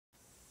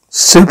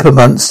Super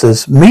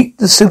Monsters. Meet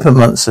the Super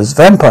Monsters.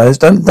 Vampires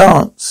don't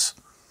dance.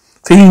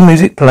 Theme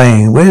music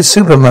playing. We're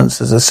Super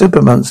Monsters. The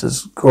Super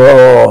Monsters.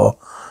 Grow.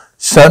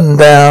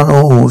 Sundown.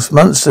 All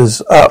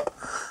monsters up.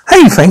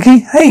 Hey,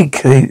 Frankie. Hey,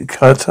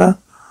 Carter.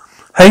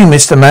 Hey,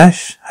 Mr.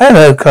 Mash.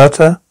 Hello,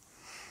 Carter.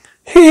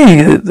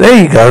 Here,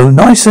 there you go.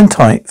 Nice and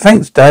tight.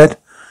 Thanks, Dad.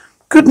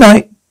 Good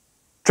night,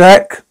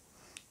 Drac.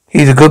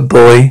 He's a good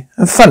boy.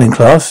 Have fun in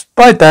class.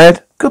 Bye,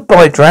 Dad.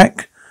 Goodbye,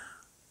 Drac.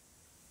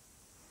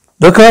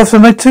 Look after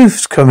my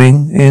tooth's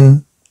coming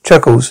in.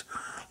 Chuckles.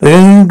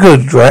 Looking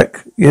good,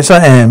 Drac. Yes,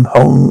 I am.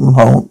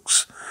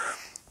 Honks.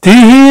 Do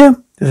you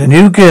hear? There's a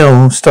new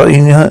girl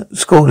starting her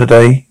school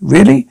today.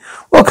 Really?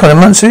 What kind of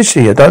monster is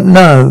she? I don't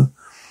know.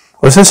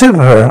 What's her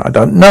superpower? I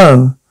don't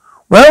know.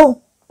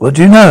 Well, what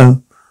do you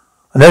know?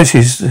 I know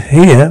she's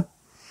here.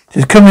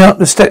 She's coming up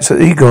the steps at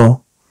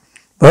Igor.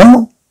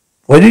 Well,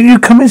 why didn't you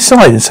come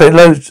inside and say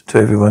hello to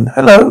everyone?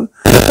 Hello.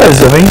 Hello,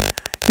 Zoe.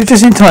 You're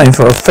just in time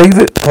for our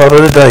favourite part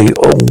of the day.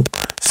 Oh,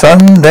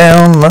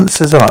 sundown,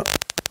 monsters up.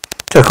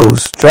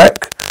 Chuckles.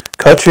 Drac,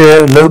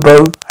 Cartier,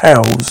 Lobo,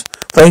 howls.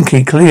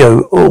 Frankie,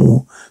 Cleo,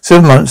 all.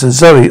 Super Monsters,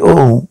 Zoe,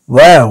 all.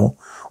 Wow.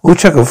 All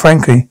chuckle,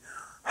 Frankie.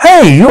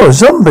 Hey, you're a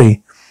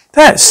zombie.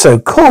 That's so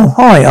cool.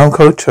 Hi, I'm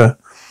Culture.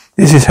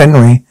 This is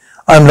Henry.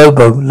 I'm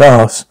Lobo,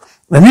 laughs.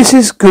 And this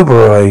is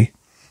Gooberay.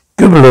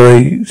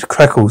 Gooberay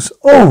crackles.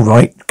 All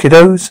right,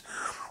 kiddos.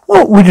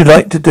 What would you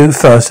like to do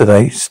first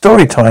today?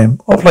 Story time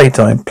or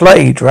playtime?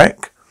 Play,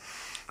 Drac.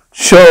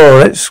 Sure,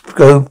 let's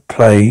go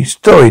play.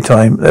 Story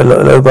time,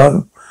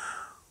 Lobo.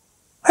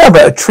 How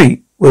about a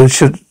treat? We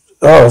should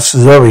ask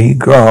Zoe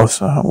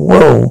Grass.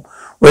 Well,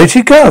 where'd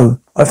she go?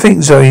 I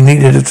think Zoe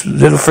needed a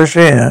little fresh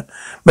air.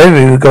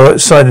 Maybe we'll go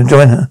outside and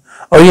join her.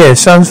 Oh yeah,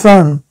 sounds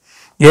fun.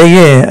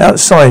 Yeah,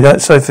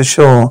 outside for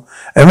sure.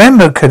 And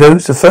remember,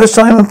 kiddos, the first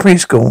time in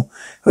preschool,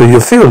 you'll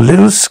feel a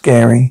little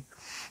scary.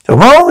 So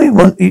while we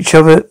want each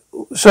of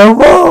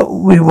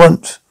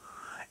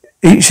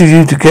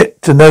you to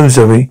get to know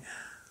Zoe,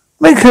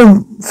 make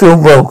her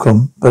feel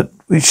welcome, but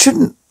we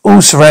shouldn't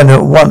all surround her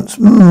at once.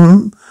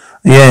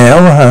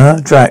 Yeah,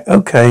 Drac,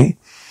 okay.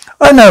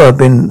 I know I've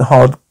been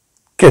hard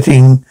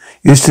getting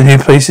used to new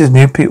places,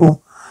 new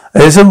people.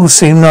 It all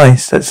seem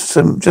nice. That's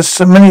just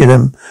so many of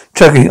them.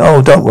 Chugging.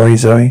 Oh, don't worry,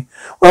 Zoe.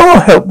 Well,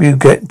 I'll help you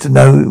get to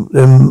know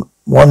them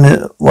one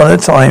at a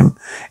time.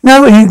 You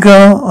know,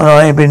 Igor and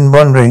I have been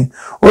wondering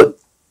what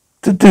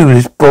to do with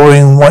this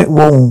boring white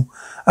wall.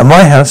 At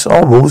my house,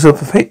 our walls are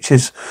for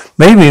pictures.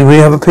 Maybe we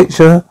have a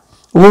picture.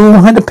 We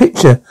all had a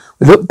picture.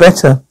 We look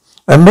better.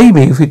 And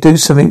maybe if we do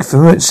something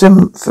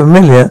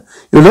familiar,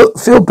 you'll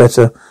feel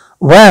better.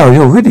 Wow,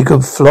 you're a really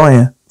good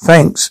flyer.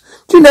 Thanks.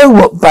 Do you know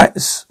what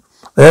bats?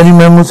 The only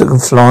mammals that can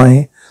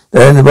fly.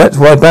 That's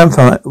why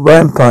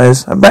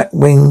vampires have bat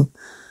wing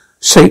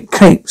shaped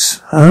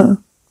capes, huh?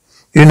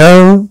 You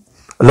know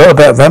a lot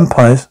about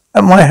vampires.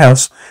 At my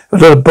house, a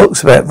lot of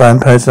books about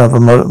vampires and other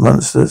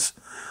monsters.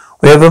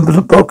 We have a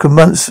book of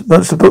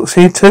monster books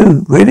here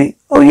too. Really?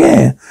 Oh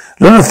yeah.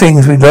 A lot of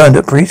things we learned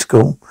at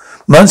preschool.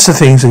 Monster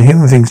things and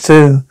human things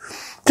too.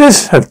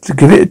 Just have to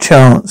give it a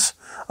chance.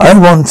 I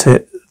want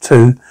it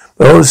to.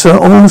 But also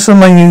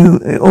new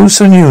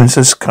and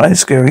so kind of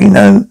scary, you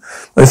know.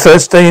 My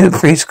first day at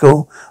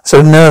preschool,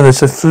 so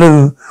nervous I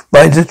flew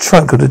right into the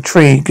trunk of the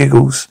tree,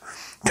 giggles.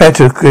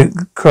 Catcher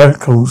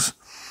crackles.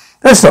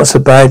 That's not so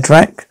bad,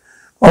 Drac.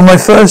 On my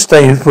first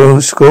day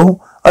of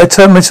school, I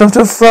turned myself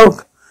to a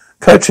frog.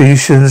 Catcher, you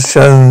should have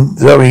shown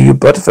Zoe your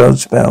butterfly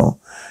spell.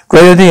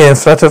 Great idea,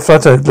 flutter,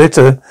 flutter,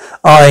 glitter,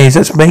 eyes,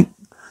 let's make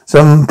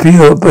some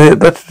pure,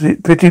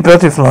 pretty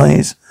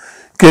butterflies.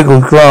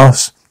 Giggled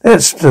grass.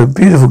 That's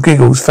beautiful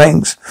giggles,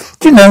 thanks.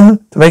 Do you know,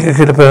 to make a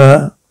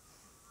caterpillar,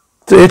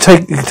 it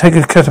take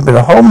a caterpillar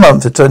a whole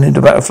month to turn into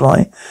a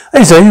butterfly.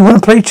 Hey, Zoe, you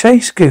want to play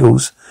chase?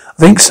 Giggles.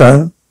 I think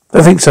so.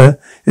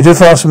 You're too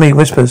fast for me,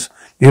 whispers.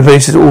 Your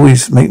faces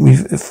always make me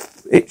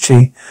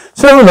itchy.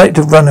 So I like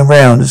to run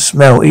around and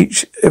smell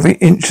every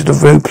inch of the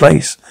rude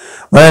place.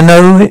 When I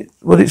know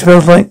what it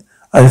smells like,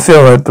 I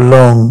feel I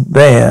belong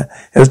there.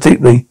 Inhales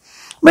deeply.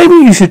 Maybe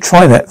you should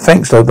try that.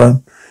 Thanks,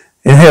 Lobo.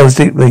 Inhales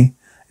deeply.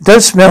 It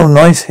does smell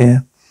nice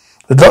here.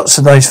 There's lots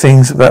of nice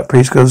things about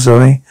preschool,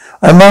 Zoe.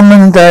 My mum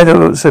and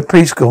dad said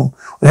preschool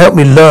will help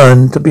me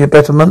learn to be a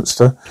better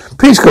monster.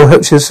 Preschool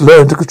helps us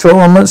learn to control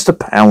our monster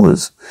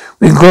powers.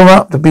 We can grow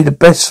up to be the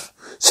best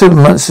super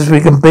monsters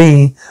we can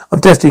be. I'm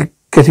definitely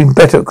getting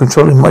better at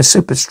controlling my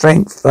super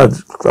strength,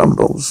 Thud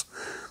grumbles.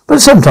 But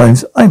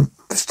sometimes I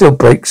still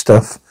break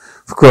stuff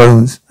for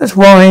groans. That's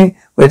why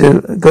we had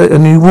to get a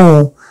new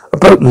wall. I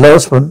broke the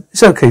last one.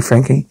 It's okay,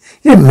 Frankie.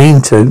 You didn't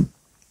mean to.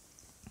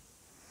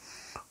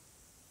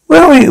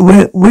 Well,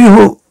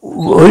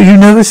 were you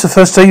nervous the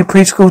first day of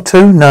preschool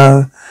too?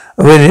 No.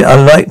 Really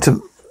like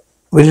to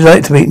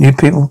meet new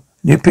people.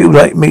 New people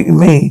like meeting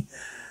me.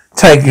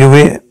 Tag,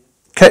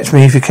 catch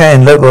me if you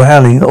can. Lobo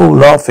howling, all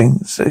laughing.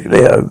 Said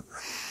Leo.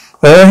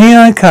 Well, here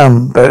I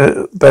come.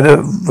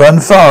 Better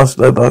run fast,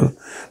 Lobo.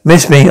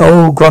 Miss me,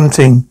 all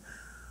grunting.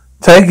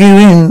 Tag you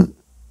in.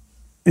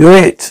 You're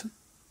it.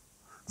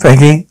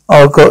 Frankie,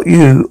 I've got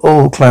you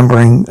all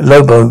clambering.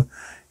 Lobo,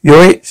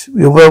 you're it.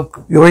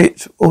 You're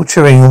it. All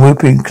cheering and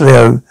whooping.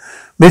 Cleo,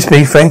 miss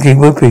me. Frankie,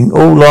 whooping.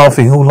 All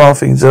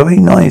laughing. Zoe,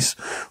 nice.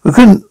 We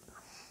couldn't.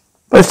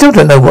 But I still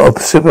don't know what a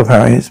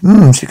superpower is.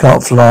 She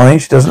can't fly.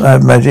 She doesn't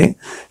have magic.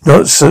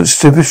 Not so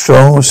super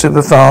strong or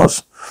super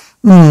fast.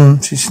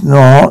 She's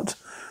not.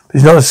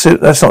 She's not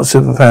that's not a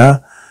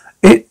superpower.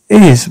 It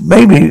is.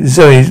 Maybe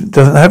Zoe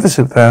doesn't have a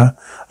superpower.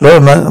 A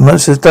lot of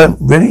monsters don't.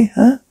 Really?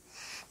 Huh?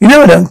 You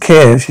know I don't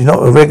care if she's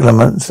not a regular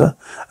monster.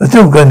 I'm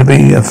still going to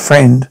be a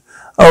friend.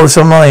 Oh,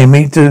 so am I.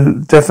 Me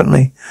too.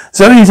 Definitely.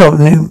 Zoe's our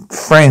new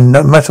friend,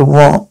 no matter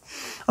what.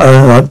 I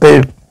don't know.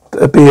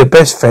 I'd be a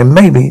best friend.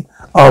 Maybe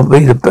I'm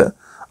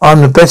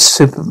the best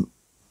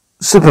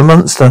super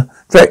monster.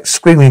 Drac,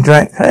 screaming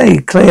Drac. Hey,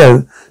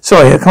 Cleo.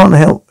 Sorry, I can't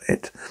help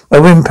it. My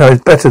wind power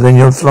is better than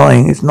your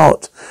flying. It's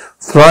not.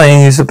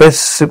 Flying is the best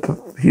super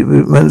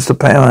monster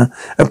power.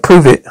 And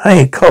prove it.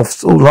 Hey,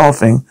 coughs, all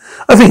laughing.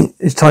 I think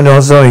it's time to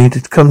ask Zoe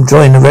to come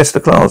join the rest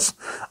of the class.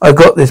 I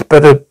got this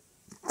better.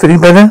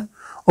 Feeling better?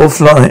 All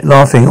flying,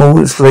 laughing, all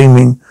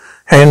exclaiming.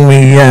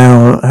 Henry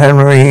yelling,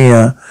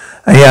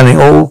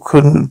 all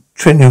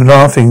continue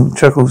laughing,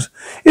 chuckles.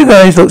 You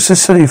guys look so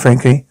silly,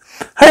 Frankie.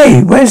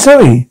 Hey, where's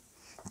Zoe?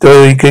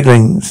 Zoe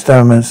giggling,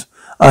 stammers.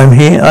 I'm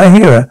here, I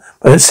hear her,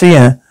 but I don't see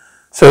her.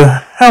 So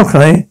how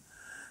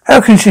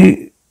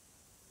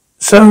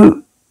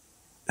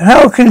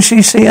can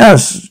she see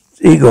us,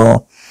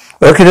 Igor?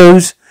 Well,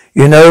 kiddos,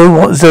 you know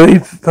what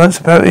Zoe's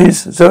superpower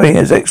is? Zoe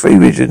has X-ray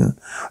vision,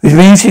 which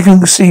means she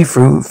can see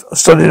through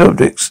solid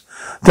objects.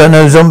 Don't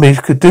know zombies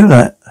could do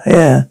that.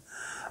 Yeah.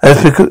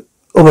 That's because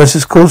almost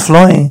as cool as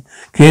flying.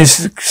 Can you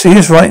see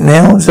us right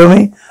now,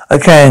 Zoe? I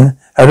can.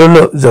 Have a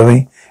look,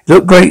 Zoe. You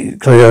look great,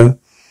 Cleo.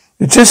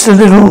 You're just a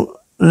little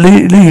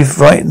leaf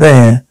right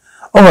there.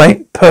 All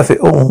right,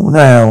 perfect. Oh,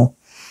 now.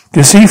 You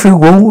can see through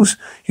walls.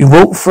 You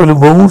walk through the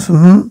walls.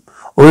 All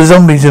the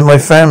zombies in my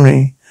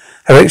family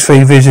have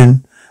X-ray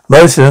vision.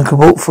 Most of them can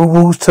walk through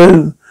walls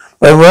too.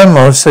 My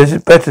grandma says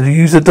it's better to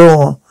use a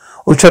door.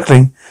 Or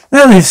chuckling.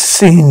 Now that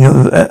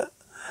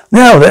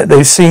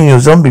they've seen your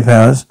zombie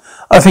powers,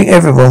 I think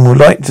everyone would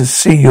like to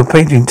see your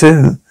painting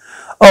too.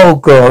 Oh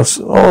gosh.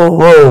 Oh,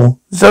 whoa.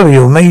 Zoe,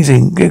 you're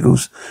amazing.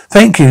 Giggles.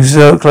 Thank you,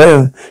 Zoe,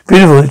 Cleo.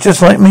 Beautiful.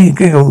 Just like me.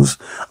 Giggles.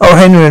 Oh,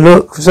 Henry,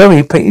 look.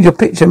 Zoe painted your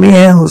picture.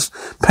 Meows.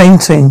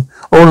 Painting.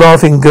 All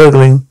laughing,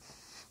 gurgling.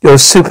 You're a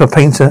super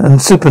painter and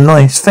super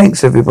nice.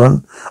 Thanks,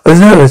 everyone. I was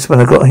nervous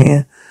when I got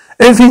here.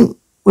 Everything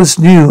was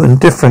new and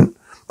different,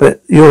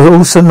 but you're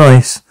all so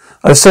nice.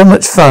 I have so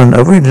much fun.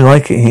 I really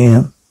like it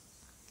here.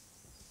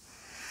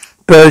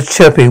 Birds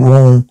chirping,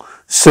 warm.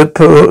 Sun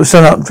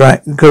up,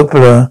 Drac,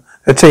 Coppola,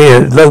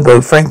 Katia, Lobo,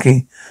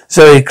 Frankie,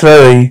 Zoe,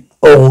 Chloe,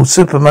 all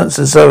super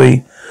monster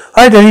Zoe.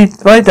 Hi, Daddy.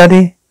 Bye,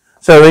 Daddy.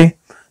 Zoe.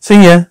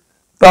 See ya.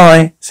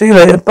 Bye. See you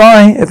later.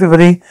 Bye,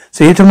 everybody.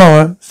 See you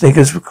tomorrow.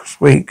 Sneakers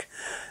squeak.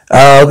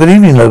 Good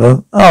evening,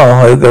 Lobo. Oh,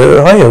 hi,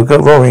 go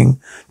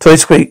roaring. Toy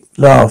squeak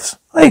laughs.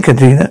 Hey,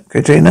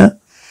 Katrina.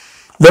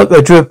 Look,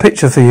 I drew a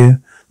picture for you.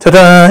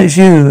 Ta-da, it's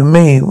you and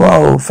me.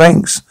 Wow,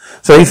 thanks.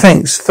 Zoe,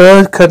 thanks.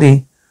 Third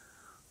Cuddy.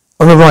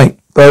 On the right,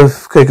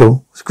 both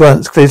giggle.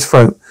 Grunts, clears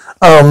throat.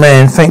 Oh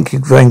man, thank you,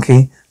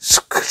 Frankie.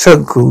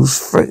 Chuckles,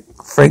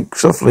 Frank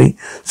softly,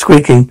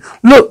 squeaking.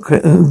 Look,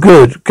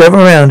 good. Gather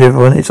around,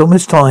 everyone. It's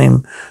almost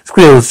time.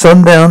 Squeals,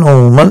 sundown,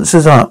 all.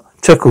 Monsters up.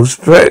 Chuckles,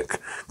 Shrek.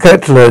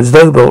 Catalers,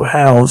 Lobo,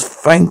 howls.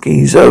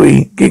 Frankie,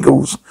 Zoe,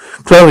 giggles.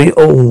 Chloe,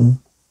 all.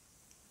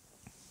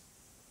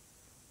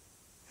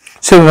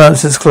 Super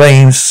monsters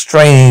claims,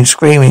 strange,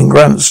 screaming,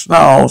 grunts,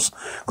 snarls,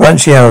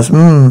 grunts, yells.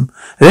 Has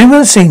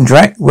anyone seen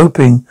Drac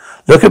whooping?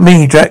 Look at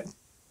me, Drac.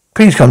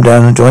 Please come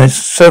down and join us.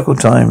 Circle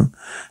time.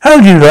 How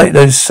do you like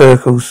those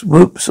circles?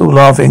 Whoops, all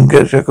laughing,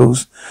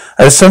 circles.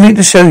 I have something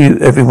to show you,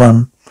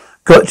 everyone.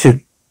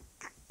 Gotcha.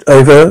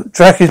 Over.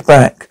 Drac is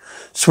back.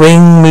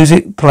 Swing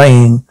music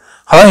playing.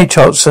 Hi,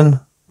 Charleston.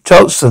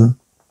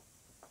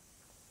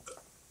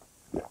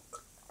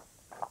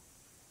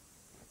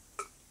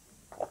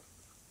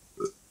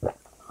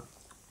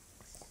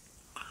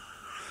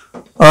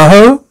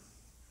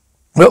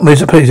 Rock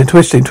music playing,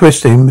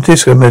 twisting,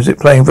 disco music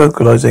playing,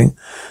 vocalizing,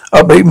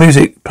 upbeat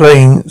music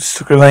playing,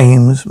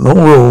 screams,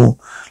 more,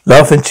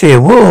 laugh and cheer,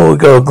 whoa, we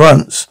got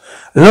grunts,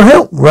 a little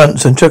help,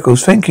 grunts and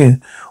chuckles, thank you,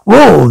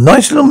 whoa,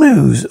 nice little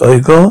moves,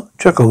 Igor,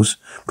 chuckles,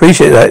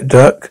 appreciate that,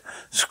 Duck,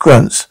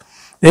 grunts,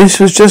 this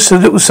was just a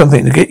little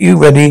something to get you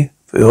ready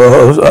for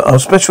our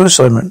special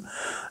assignment.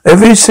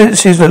 Ever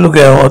since she's a little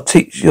girl,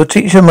 your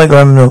teacher, my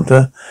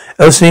granddaughter,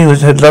 Elsie,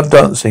 had loved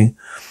dancing.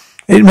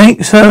 It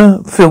makes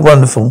her feel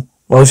wonderful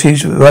while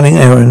she's running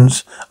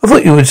errands. I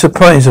thought you would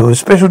surprise her with a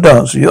special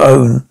dance of your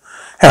own.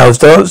 How's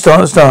dance? I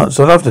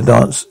love to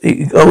dance.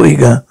 Oh,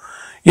 eager.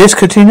 Yes,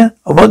 Katina?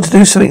 I want to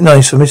do something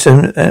nice for Miss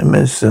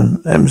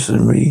Emerson.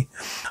 I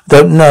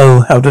don't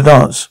know how to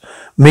dance.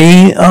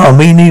 Me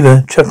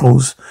neither.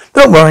 Chuckles.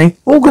 Don't worry.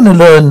 We're all going to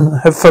learn,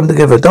 have fun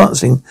together.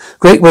 Dancing.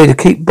 Great way to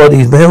keep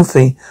bodies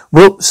healthy.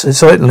 Whoops,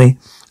 excitedly.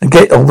 And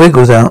get our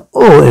wiggles out.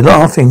 Oh, they're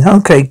laughing.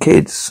 Okay,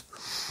 kids.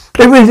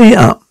 Everybody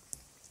up.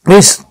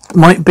 This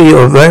might be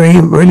a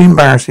really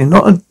embarrassing.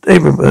 Not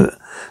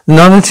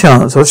a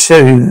chance. I'll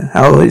show you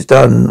how it's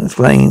done,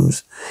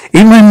 exclaims.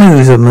 Even my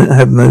moves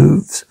have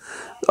moves.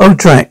 Oh,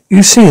 Drac,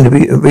 you seem to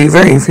be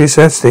very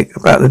enthusiastic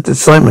about the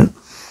assignment.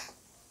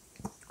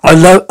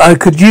 I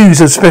could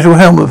use a special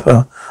helmet for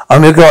her.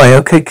 I'm your guy,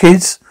 okay,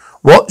 kids?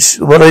 Watch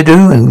what I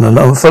do and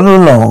follow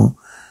along.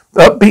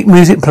 Upbeat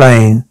music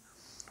playing.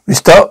 We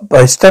start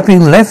by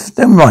stepping left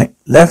and right,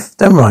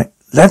 left and right,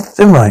 left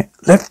and right,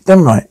 left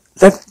and right,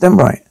 left and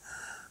right.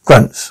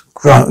 Grunts,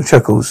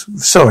 chuckles.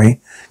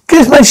 Sorry.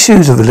 Guess my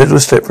shoes are a little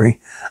slippery.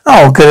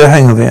 Oh, I'll get a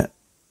hang of it.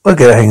 We'll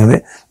get a hang of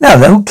it. Now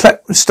then,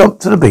 clap and stop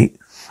to the beat.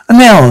 And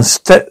now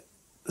step.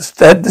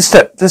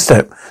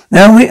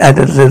 Now we add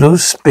a little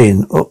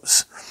spin.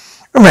 Oops.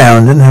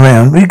 Around and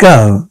around we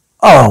go.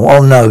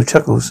 Oh no,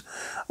 chuckles.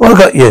 Well, I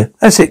got you.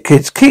 That's it,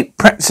 kids. Keep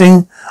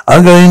practicing.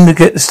 I'm going to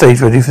get the stage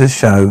ready for the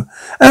show.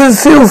 And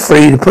feel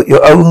free to put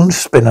your own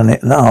spin on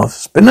it. Laugh.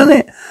 Spin on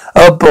it?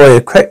 Oh boy, I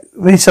cracked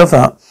myself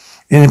up.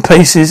 In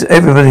places,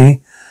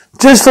 everybody.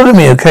 Just follow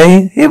me,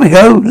 okay? Here we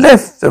go.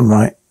 Left and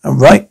right and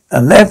left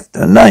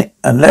and right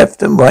and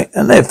left and right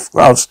and left.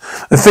 Grass.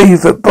 A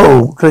favourite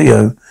ball,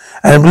 Cleo.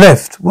 And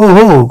left.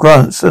 Whoa,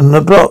 grunts and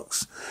the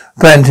blocks.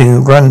 Panting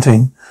and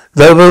grunting.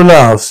 Globo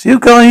laughs. You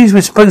guys,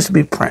 we're supposed to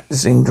be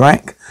practicing,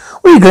 Drac.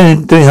 What are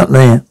you doing up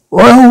there?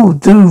 Well,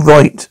 do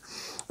right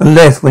and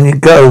left when you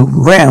go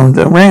round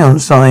and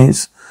round,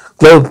 sighs.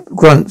 Globe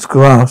grunts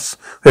grass.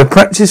 We have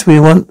practice. We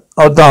want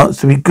our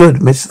dance to be good,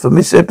 for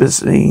Miss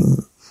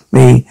Epstein.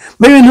 Me.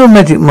 Maybe a little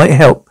magic might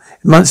help.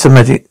 Monster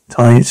magic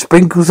time.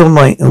 Sprinkles of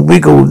light and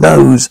wiggle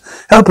nose.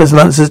 Help us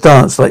monsters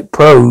dance like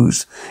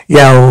pros.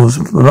 Yowls,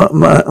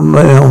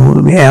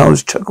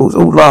 meows, chuckles,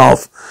 all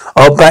laugh.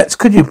 Oh, bats,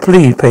 could you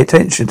please pay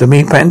attention to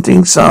me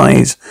panting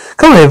sighs?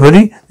 Come on,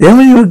 everybody. The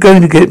only way we're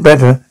going to get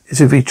better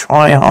is if we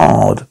try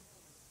hard.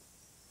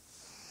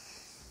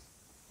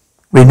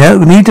 We now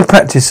need to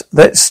practice.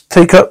 Let's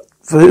take up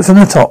from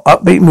the top.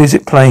 Upbeat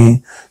music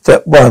playing.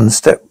 Step one.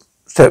 Step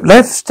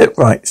left. Step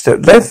right.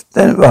 Step left.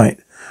 Then right.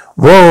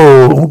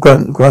 Whoa!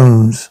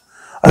 Groans.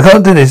 I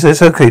can't do this.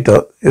 It's okay,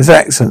 Doc. It was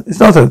accent. It's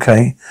not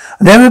okay.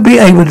 I'll never be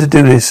able to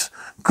do this.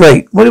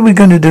 Great. What are we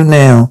going to do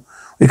now?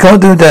 We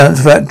can't do a dance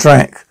without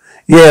Drac.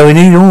 Yeah, we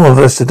need all of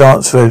us to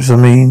dance for us,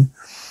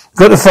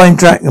 Got to find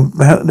Drac and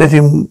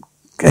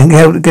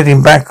help get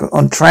him back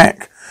on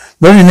track.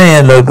 Not in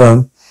there,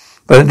 Lobo.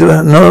 But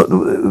not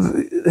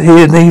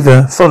here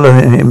neither.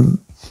 Following him.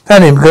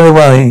 Found him, go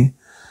away.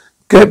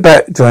 Get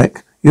back,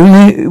 Drac. We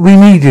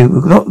need you.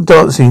 We're not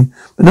dancing,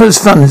 but not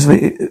as fun as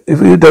if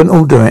we don't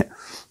all do it.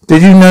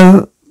 Did you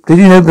know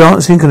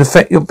dancing can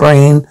affect your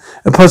brain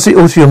and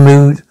possibly also your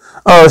mood?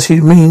 Oh,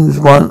 she means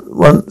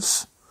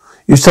once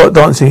you start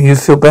dancing, you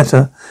feel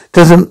better.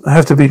 Doesn't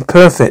have to be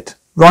perfect.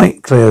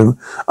 Right, Cleo?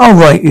 Oh,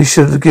 right, you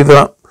should give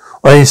up.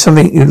 Or is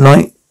something you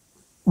like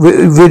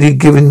really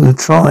giving a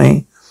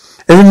try?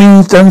 It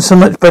means done so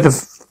much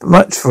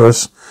for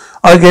us.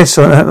 I guess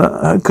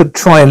I could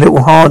try a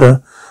little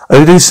harder. I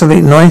could do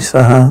something nice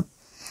for her.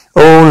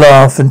 All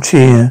laugh and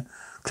cheer.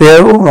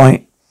 Cleo, all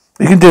right.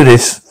 We can do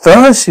this.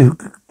 First, you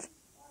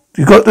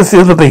got to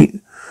feel the beat.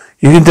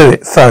 You can do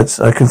it. Thuds.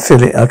 I can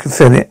feel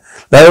it.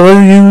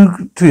 Lower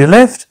you to your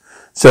left.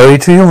 Zoe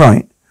to your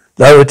right.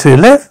 Lower to your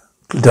left.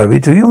 Zoe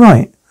to your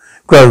right.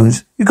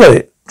 Groans. You got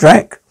it.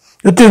 Drac.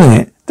 You're doing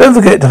it. Don't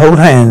forget to hold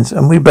hands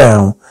and we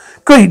bow.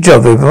 Great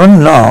job,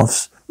 everyone.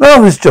 Laughs.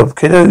 Marvelous job,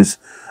 kiddos.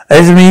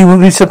 Esme will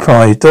be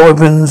surprised. Door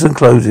opens and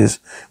closes.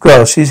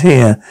 Grass, she's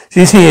here.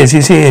 She's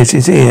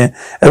here.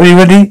 Everybody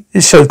ready?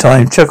 It's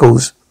showtime.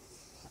 Chuckles.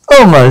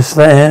 Almost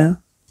there.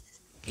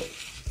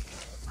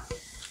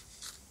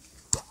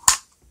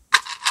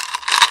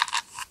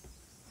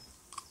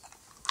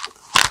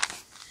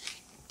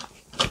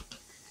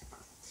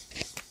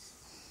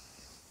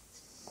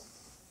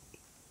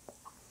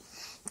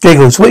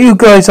 Giggles, what are you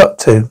guys up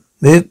to?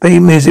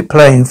 Music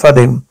playing,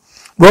 fudding.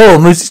 Whoa,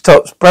 music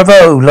stops.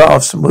 Bravo,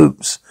 laughs and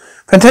whoops.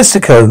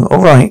 Fantastico,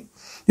 alright.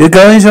 You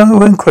guys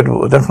are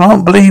incredible. I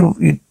can't believe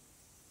you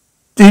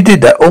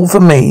did that all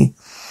for me.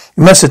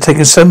 You must have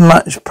taken so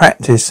much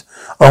practice.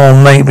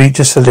 Oh, maybe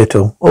just a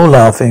little. All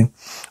laughing.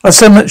 I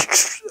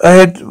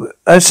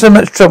had so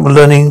much trouble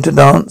learning to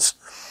dance.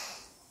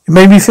 It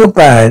made me feel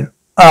bad.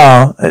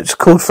 It's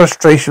called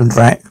frustration,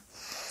 Drac.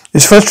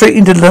 It's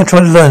frustrating to try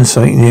to learn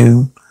something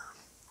new.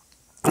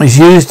 It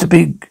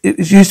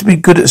used to be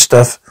good at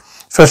stuff.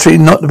 It's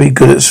frustrating not to be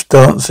good at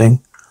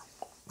dancing.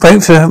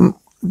 Thanks for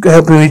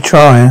helping me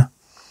try.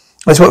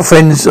 That's what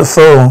friends are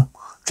for.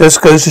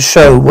 Just goes to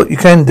show what you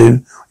can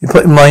do. You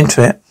put your mind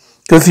to it.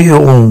 Good for you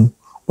all.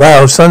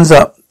 Wow, sun's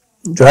up.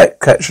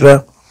 Drac,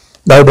 Catcher,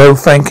 Lobo,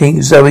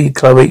 Frankie, Zoe,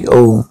 Chloe,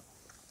 all.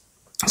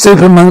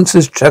 Super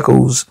Monsters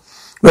chuckles.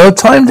 Well,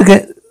 time to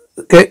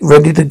get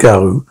ready to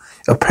go.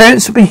 Your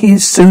parents will be here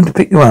soon to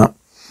pick you up.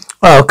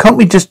 Oh, can't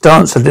we just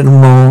dance a little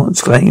more?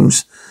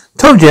 Exclaims.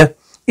 Told you,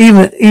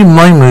 even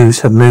my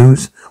moves have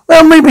moves.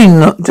 Well, maybe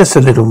not, just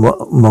a little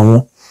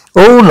more.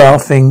 All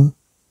laughing.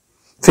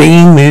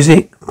 Theme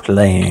music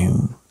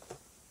playing.